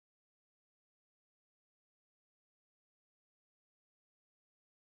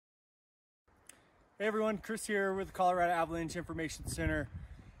Hey everyone, Chris here with the Colorado Avalanche Information Center.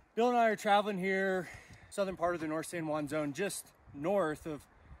 Bill and I are traveling here, southern part of the North San Juan zone, just north of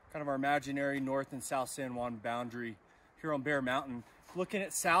kind of our imaginary North and South San Juan boundary here on Bear Mountain. Looking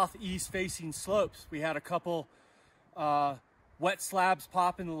at southeast facing slopes. We had a couple wet slabs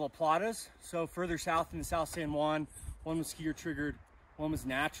pop in the La Platas. So further south in the South San Juan, one was skier triggered, one was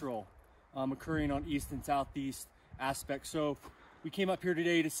natural, occurring on east and southeast aspects. So we came up here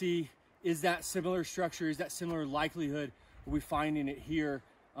today to see, is that similar structure, is that similar likelihood? Are we finding it here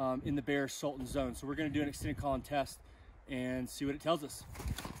in the Bear Sultan zone? So we're gonna do an extended column test and see what it tells us.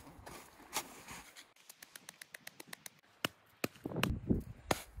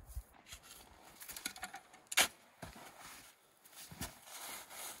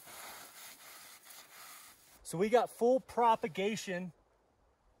 So we got full propagation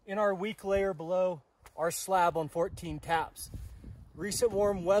in our weak layer below our slab on 14 taps. Recent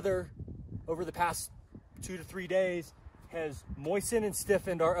warm weather over the past 2 to 3 days has moistened and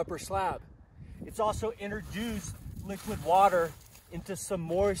stiffened our upper slab. It's also introduced liquid water into some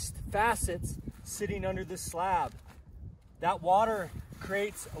moist facets sitting under this slab. That water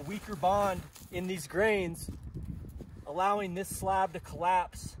creates a weaker bond in these grains, allowing this slab to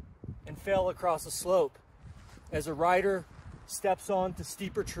collapse and fail across the slope. As a rider steps on to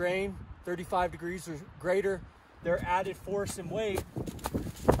steeper terrain, 35 degrees or greater, their added force and weight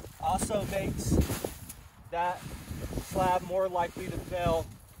also makes that slab more likely to fail.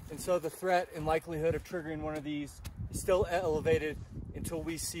 And so the threat and likelihood of triggering one of these is still elevated until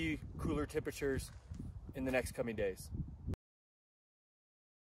we see cooler temperatures in the next coming days.